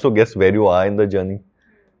I also guess where you are in the journey.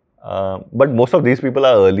 But most of these people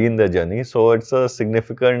are early in their journey, so it's a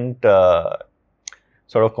significant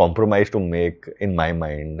sort of compromise to make in my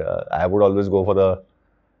mind. I would always go for the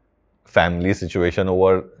family situation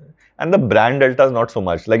over, and the brand delta is not so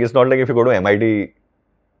much. Like it's not like if you go to MIT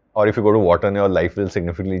or if you go to Wharton, your life will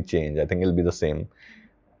significantly change. I think it'll be the same.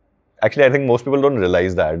 Actually, I think most people don't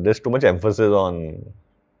realize that. There's too much emphasis on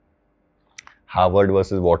Harvard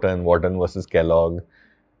versus Wharton, Wharton versus Kellogg.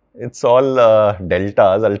 It's all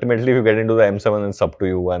deltas. Ultimately, if you get into the M7, it's up to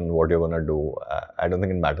you and what you're going to do. I don't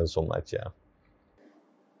think it matters so much, yeah.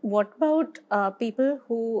 What about people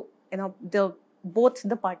who, you know, both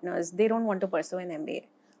the partners, they don't want to pursue an MBA.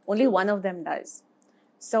 Only one of them does.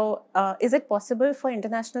 So, is it possible for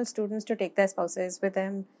international students to take their spouses with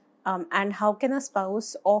them? And how can a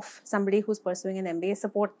spouse of somebody who's pursuing an MBA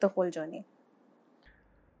support the whole journey?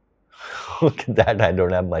 Okay, that I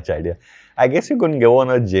don't have much idea. I guess you couldn't go on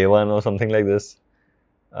a J1 or something like this.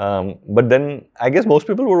 But then I guess most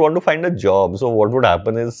people would want to find a job. So what would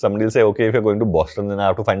happen is somebody will say, okay, if you're going to Boston, then I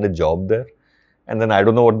have to find a job there. And then I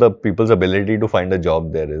don't know what the people's ability to find a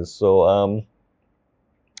job there is. So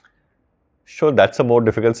sure, that's a more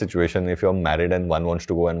difficult situation if you're married and one wants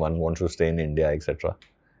to go and one wants to stay in India, etc.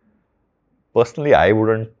 Personally, I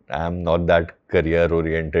wouldn't. I'm not that career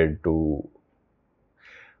oriented to.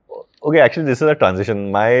 Okay, actually, this is a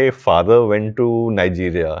transition. My father went to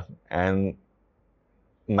Nigeria, and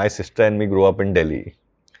my sister and me grew up in Delhi.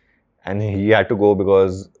 And he had to go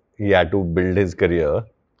because he had to build his career.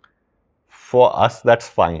 For us, that's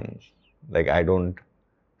fine. Like, I don't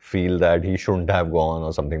feel that he shouldn't have gone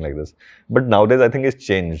or something like this. But nowadays, I think it's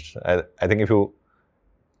changed. I think if you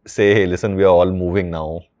say, hey, listen, we are all moving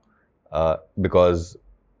now because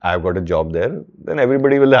I've got a job there, then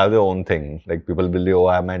everybody will have their own thing. Like, people will be, oh,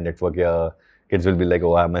 I have my network here. Kids will be like,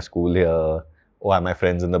 oh, I have my school here. Oh, I have my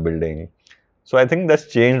friends in the building. So I think that's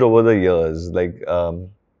changed over the years. Like,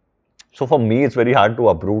 so for me, it's very hard to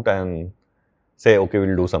uproot and say, okay,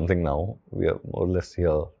 we'll do something now. We are more or less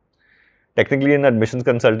here. Technically, in admissions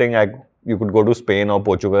consulting, you could go to Spain or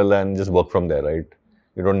Portugal and just work from there, right?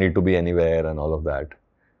 You don't need to be anywhere and all of that.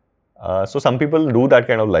 So some people do that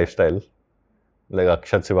kind of lifestyle, like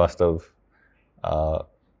Akshat Srivastav.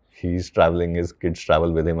 He's traveling, his kids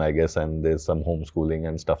travel with him, I guess, and there's some homeschooling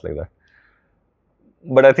and stuff like that.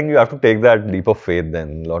 But I think you have to take that leap of faith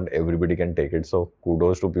then. Not everybody can take it. So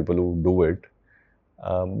kudos to people who do it.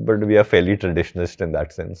 But we are fairly traditionalist in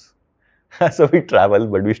that sense. So we travel,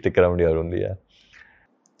 but we stick around here only, yeah.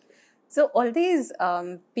 So all these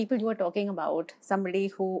people you were talking about, somebody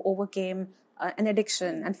who overcame an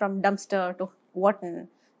addiction and from dumpster to Wharton,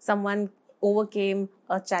 someone overcame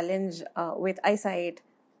a challenge with eyesight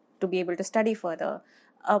to be able to study further.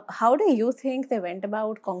 How do you think they went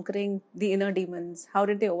about conquering the inner demons? How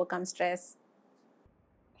did they overcome stress?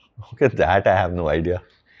 Okay, that I have no idea.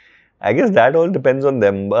 I guess that all depends on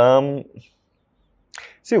them.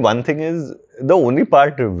 See, one thing is, the only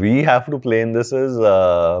part we have to play in this is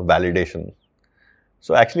validation.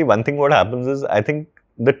 So actually, one thing what happens is, I think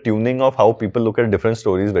the tuning of how people look at different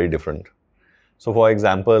stories is very different. So for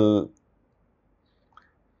example,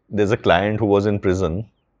 there's a client who was in prison,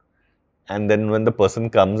 and then when the person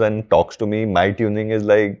comes and talks to me, my tuning is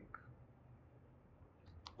like,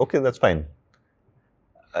 okay, that's fine.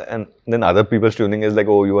 And then other people's tuning is like,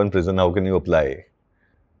 oh, you are in prison, how can you apply?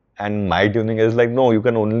 And my tuning is like, no, you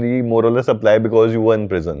can only more or less apply because you were in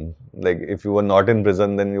prison. Like, if you were not in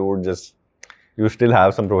prison, then you would just, you still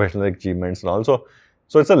have some professional achievements and all. So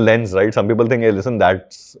it's a lens, right? Some people think, hey, listen,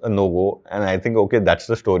 that's a no-go. And I think, okay, that's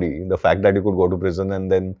the story. The fact that you could go to prison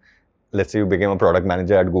and then, let's say you became a product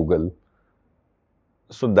manager at Google.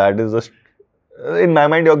 So that is just, in my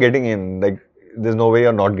mind, you're getting in. Like, there's no way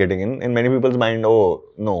you're not getting in. In many people's mind, oh,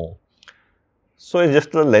 no. So it's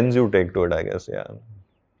just the lens you take to it, I guess, yeah.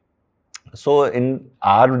 So in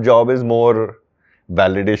our job is more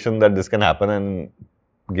validation that this can happen and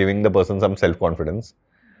giving the person some self-confidence.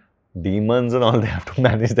 Demons and all, they have to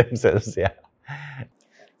manage themselves, yeah.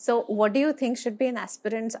 So what do you think should be an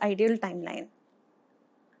aspirant's ideal timeline?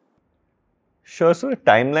 Sure, so the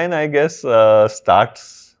timeline, I guess,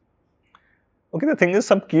 starts... Okay, the thing is,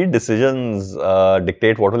 some key decisions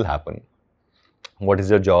dictate what will happen. What is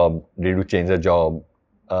your job? Did you change your job?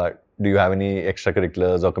 Do you have any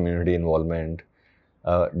extracurriculars or community involvement?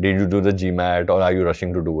 Did you do the GMAT or are you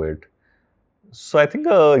rushing to do it? So I think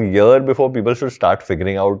a year before, people should start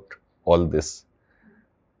figuring out all this.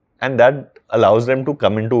 And that allows them to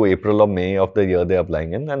come into April or May of the year they're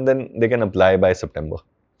applying in, and then they can apply by September,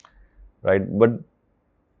 right? But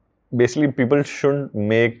basically, people shouldn't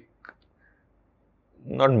make,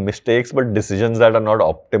 not mistakes, but decisions that are not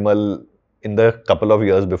optimal in the couple of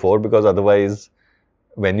years before, because otherwise,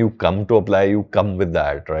 when you come to apply, you come with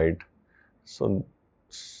that, right? So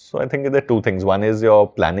I think there are two things. One is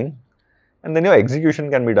your planning, and then your execution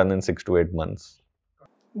can be done in 6 to 8 months.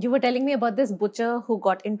 You were telling me about this butcher who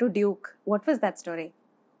got into Duke. What was that story?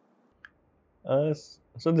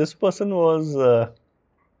 So this person was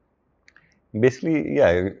basically,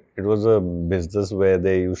 yeah, it was a business where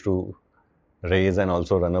they used to raise and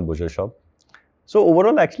also run a butcher shop. So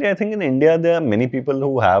overall, actually, I think in India, there are many people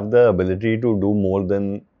who have the ability to do more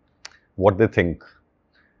than what they think.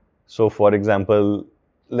 So for example,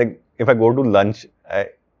 like if I go to lunch,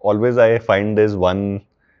 I find there's one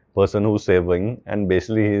person who's serving, and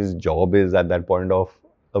basically his job is at that point of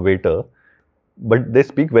a waiter. But they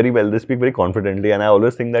speak very well, they speak very confidently, and I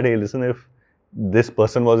always think that, hey, listen, if this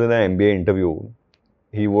person was in an MBA interview,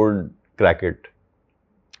 he would crack it,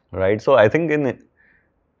 right? So I think in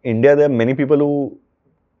India, there are many people who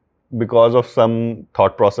because of some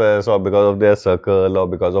thought process or because of their circle or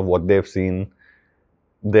because of what they've seen,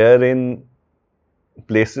 they're in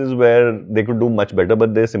places where they could do much better,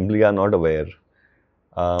 but they simply are not aware.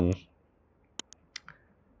 Um,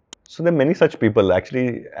 so there are many such people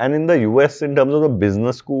actually, and in the US, in terms of the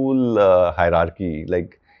business school hierarchy,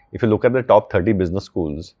 like if you look at the top 30 business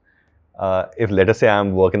schools, if let us say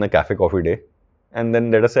I'm working a cafe coffee day, and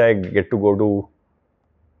then let us say I get to go to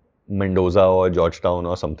Mendoza or Georgetown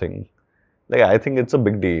or something, like I think it's a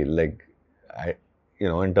big deal. Like I,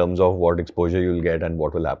 in terms of what exposure you'll get and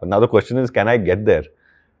what will happen. Now the question is, can I get there?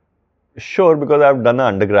 Sure, because I've done an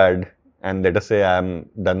undergrad, and let us say I'm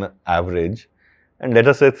done average, and let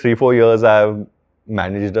us say 3-4 years I've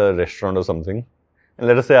managed a restaurant or something, and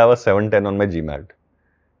let us say I have a 710 on my GMAT,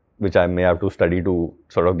 which I may have to study to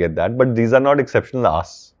sort of get that. But these are not exceptional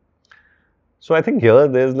asks. So I think here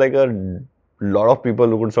there's like a lot of people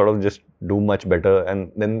who could sort of just do much better,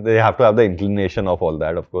 and then they have to have the inclination of all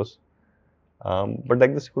that, of course. But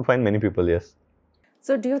like this, you could find many people, yes.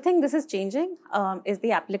 So do you think this is changing? Is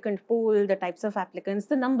the applicant pool, the types of applicants,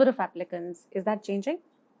 the number of applicants, is that changing?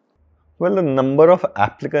 Well, the number of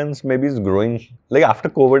applicants maybe is growing. Like after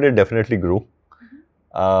COVID, it definitely grew.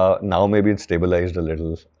 Now maybe it's stabilized a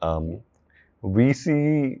little. We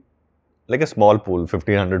see like a small pool,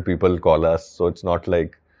 1,500 people call us. So it's not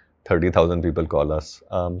like 30,000 people call us.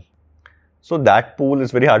 So that pool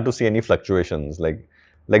is very hard to see any fluctuations. Like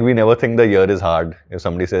we never think the year is hard. If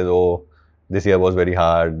somebody says, oh, this year was very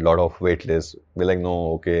hard, lot of wait lists, we're like,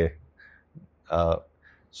 no, okay.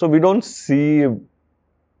 So we don't see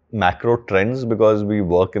macro trends because we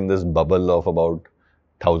work in this bubble of about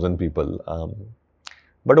 1,000 people.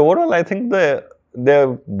 But overall, I think they're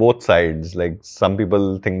both sides. Like some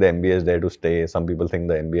people think the MBA is there to stay. Some people think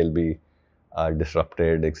the MBA will be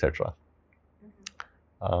disrupted, etc.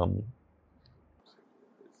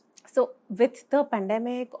 So with the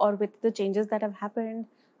pandemic or with the changes that have happened,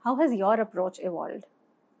 how has your approach evolved?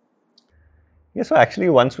 Yeah, so actually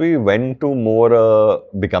once we went to more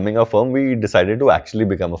becoming a firm, we decided to actually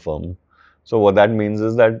become a firm. So what that means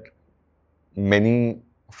is that many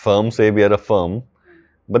firms say we are a firm,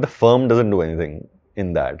 but the firm doesn't do anything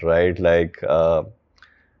in that, right? Like,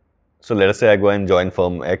 so let us say I go and join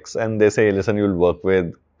firm X and they say, listen, you'll work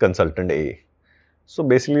with consultant A. So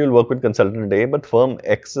basically you'll work with consultant A, but firm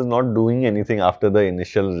X is not doing anything after the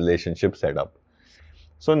initial relationship setup.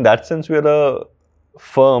 So in that sense, we are a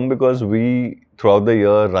firm because we, throughout the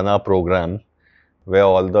year, run our program where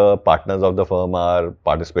all the partners of the firm are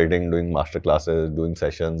participating, doing master classes, doing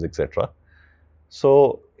sessions, etc.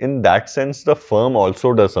 So in that sense, the firm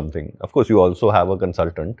also does something. Of course, you also have a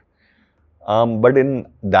consultant. But in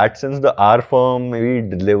that sense, our firm, we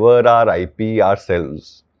deliver our IP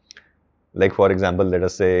ourselves. Like for example, let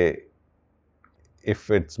us say if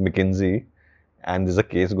it's McKinsey and there's a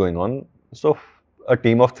case going on, so a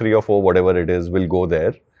team of 3 or 4, whatever it is, will go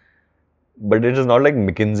there. But it is not like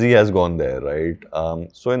McKinsey has gone there, right?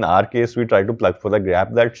 So in our case, we try to plug for the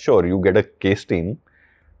gap that sure, you get a case team,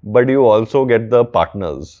 but you also get the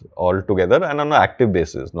partners all together and on an active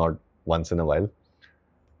basis, not once in a while.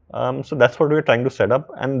 So that's what we're trying to set up,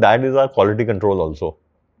 and that is our quality control also.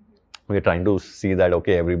 We're trying to see that,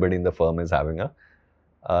 okay, everybody in the firm is having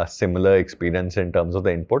a similar experience in terms of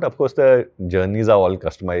the input. Of course, the journeys are all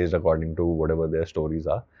customized according to whatever their stories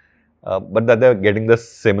are, but that they're getting the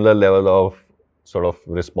similar level of sort of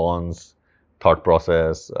response, thought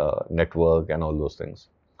process, network, and all those things.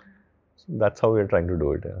 So that's how we're trying to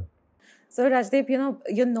do it. Yeah. So Rajdeep,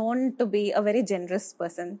 you're known to be a very generous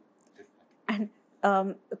person, and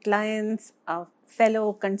clients,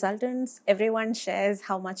 fellow consultants, everyone shares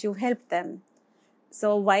how much you've helped them.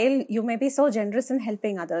 So while you may be so generous in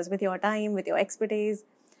helping others with your time, with your expertise,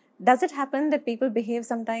 does it happen that people behave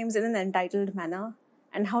sometimes in an entitled manner?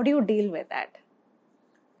 And how do you deal with that?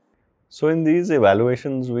 So in these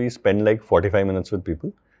evaluations, we spend like 45 minutes with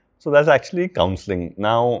people. So that's actually counseling.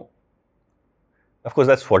 Now, of course,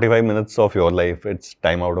 that's 45 minutes of your life. It's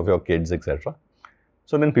time out of your kids, etc.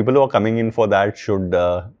 So then people who are coming in for that should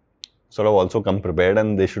sort of also come prepared,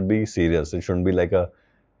 and they should be serious. It shouldn't be like a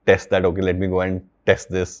test that, okay, let me go and test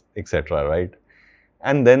this, etc. Right?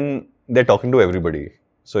 And then they're talking to everybody.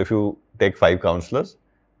 So if you take 5 counselors,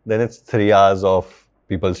 then it's 3 hours of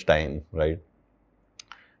people's time, right?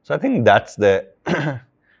 So I think that's the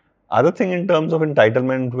other thing in terms of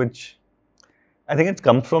entitlement, which I think it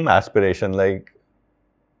comes from aspiration. Like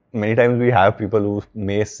many times we have people who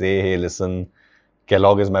may say, hey, listen,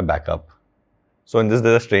 Kellogg is my backup. So in this,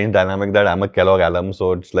 there's a strange dynamic that I'm a Kellogg alum.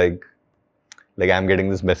 So it's like I'm getting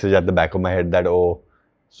this message at the back of my head that, oh,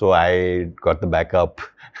 So I got the backup.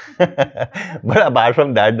 But apart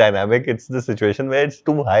from that dynamic, it's the situation where it's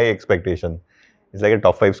too high expectation. It's like a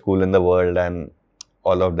top 5 school in the world and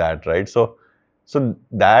all of that, right? So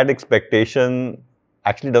that expectation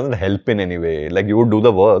actually doesn't help in any way. Like you would do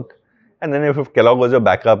the work, and then if Kellogg was your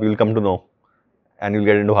backup, you'll come to know and you'll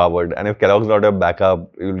get into Harvard. And if Kellogg's not your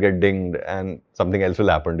backup, you'll get dinged and something else will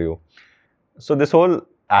happen to you. So this whole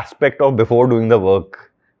aspect of before doing the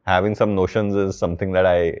work, having some notions is something that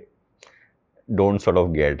I don't sort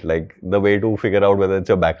of get. Like the way to figure out whether it's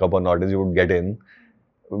your backup or not is you would get in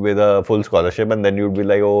with a full scholarship and then you'd be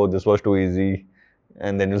like, oh, this was too easy.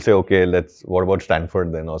 And then you'll say, okay, what about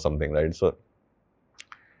Stanford then or something, right? So,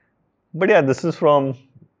 but yeah, this is from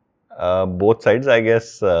both sides, I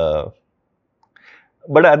guess.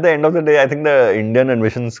 But at the end of the day, I think the Indian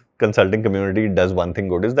admissions consulting community does one thing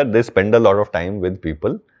good, is that they spend a lot of time with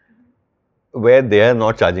people where they are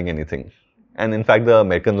not charging anything. And in fact, the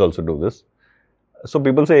Americans also do this. So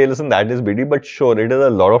people say, hey, listen, that is BD, but sure, it is a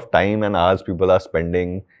lot of time and hours people are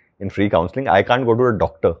spending in free counseling. I can't go to a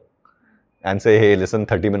doctor and say, hey, listen,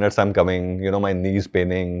 30 minutes I'm coming, my knee's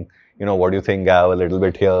paining, what do you think? I have a little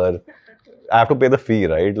bit here. I have to pay the fee,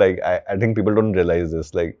 right? Like, I think people don't realize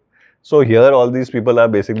this. Like, so here, all these people are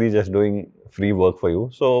basically just doing free work for you.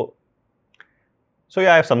 So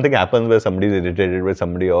yeah, if something happens where somebody's irritated with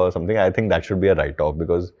somebody or something, I think that should be a write-off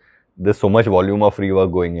because there's so much volume of free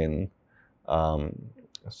work going in.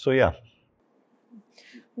 So yeah.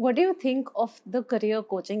 What do you think of the career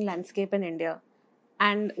coaching landscape in India?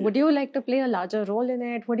 And would you like to play a larger role in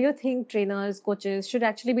it? What do you think trainers, coaches should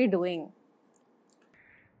actually be doing?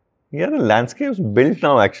 Yeah, the landscape's built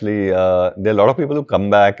now actually. There are a lot of people who come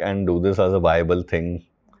back and do this as a viable thing.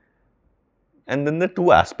 And then there are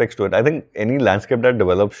two aspects to it. I think any landscape that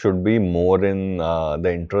develops should be more in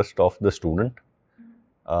the interest of the student.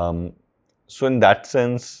 So in that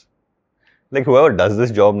sense, like whoever does this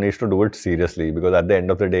job needs to do it seriously, because at the end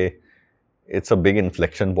of the day, it's a big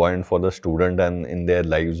inflection point for the student and in their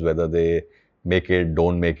lives, whether they make it,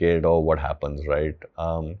 don't make it, or what happens, right?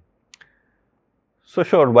 So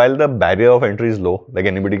sure, while the barrier of entry is low, like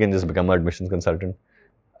anybody can just become an admissions consultant,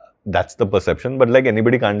 that's the perception, but like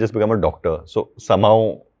anybody can't just become a doctor. So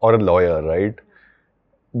somehow, or a lawyer, right?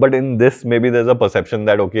 But in this, maybe there's a perception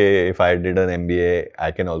that, okay, if I did an MBA,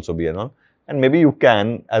 I can also be an on. And maybe you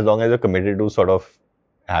can, as long as you're committed to sort of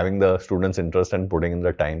having the student's interest and putting in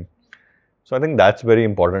the time. So I think that's very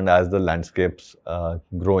important as the landscape's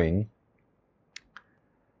growing.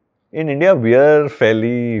 In India, we are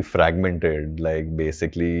fairly fragmented. Like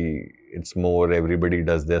basically, it's more everybody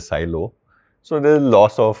does their silo. So there's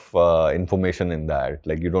loss of information in that.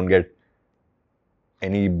 Like you don't get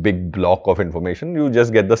any big block of information. You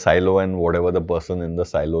just get the silo and whatever the person in the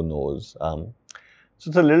silo knows. So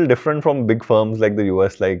it's a little different from big firms like the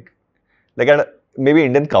US. Like maybe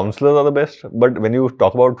Indian counselors are the best. But when you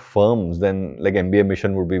talk about firms, then like MBA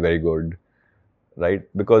mission would be very good, right?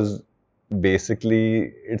 Because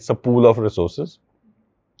basically it's a pool of resources.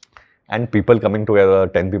 And people coming together,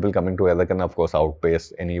 10 people coming together can of course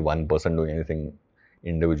outpace any one person doing anything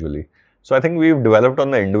individually. So I think we've developed on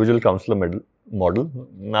the individual counselor model.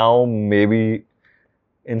 Now maybe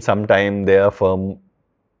in some time there are firm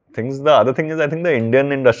things. The other thing is I think the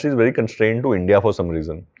Indian industry is very constrained to India for some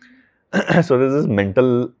reason. So there's this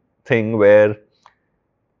mental thing where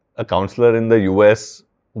a counselor in the US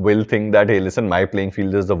will think that, hey, listen, my playing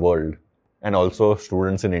field is the world and also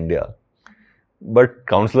students in India. But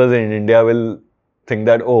counselors in India will think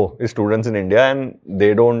that, oh, it's students in India and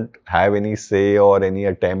they don't have any say or any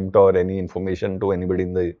attempt or any information to anybody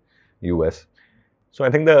in the US. So I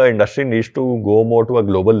think the industry needs to go more to a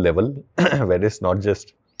global level where it's not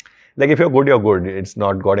just, like if you're good, you're good. It's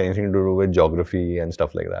not got anything to do with geography and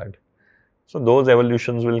stuff like that. So those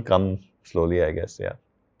evolutions will come slowly, I guess, yeah.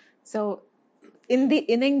 So in the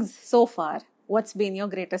innings so far, what's been your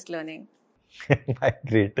greatest learning? My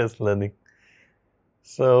greatest learning.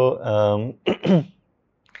 So,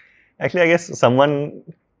 actually, I guess someone,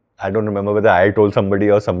 I don't remember whether I told somebody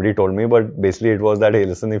or somebody told me, but basically it was that, hey,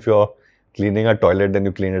 listen, if you're cleaning a toilet, then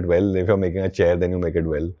you clean it well. If you're making a chair, then you make it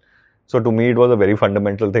well. So to me, it was a very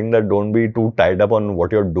fundamental thing that don't be too tied up on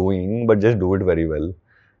what you're doing, but just do it very well.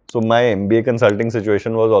 So my MBA consulting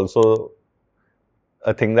situation was also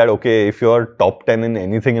a thing that, okay, if you're top 10 in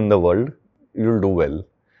anything in the world, you'll do well.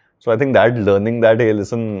 So I think that learning that, hey,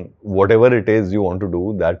 listen, whatever it is you want to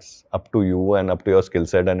do, that's up to you and up to your skill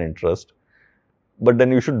set and interest. But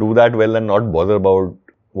then you should do that well and not bother about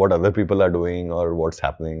what other people are doing or what's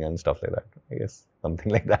happening and stuff like that. I guess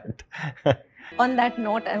something like that. On that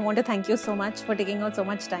note, I want to thank you so much for taking out so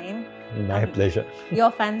much time. My pleasure. Your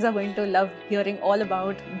fans are going to love hearing all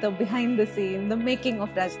about the behind the scene, the making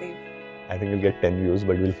of Rajdeep. I think you'll get 10 views,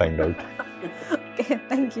 but we'll find out. Okay,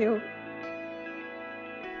 thank you.